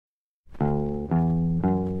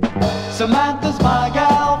Samantha's my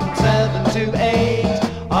gal from 7 to 8.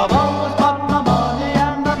 I've always got my money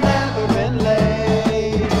and I've never been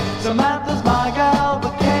late. Samantha's my gal,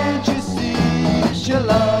 but can't you see she'll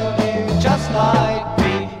love you just like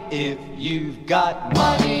me. If you've got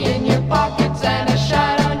money in your pockets and a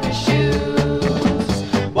shine on your shoes,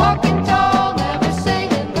 walking tall, never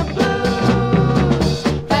singing the blues,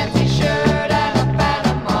 fancy shirt and a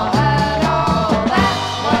Panama hat, oh, that's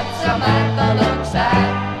what Samantha looks at.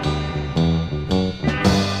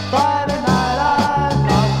 Friday night I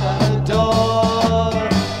knocked on the door.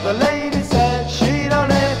 The lady said she don't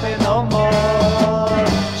live here no more.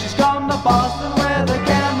 She's gone to Boston with a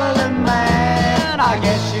gambling man. I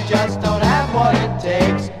guess you just don't have what it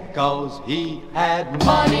takes, 'cause he had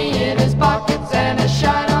money in his pockets and a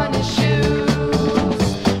shine on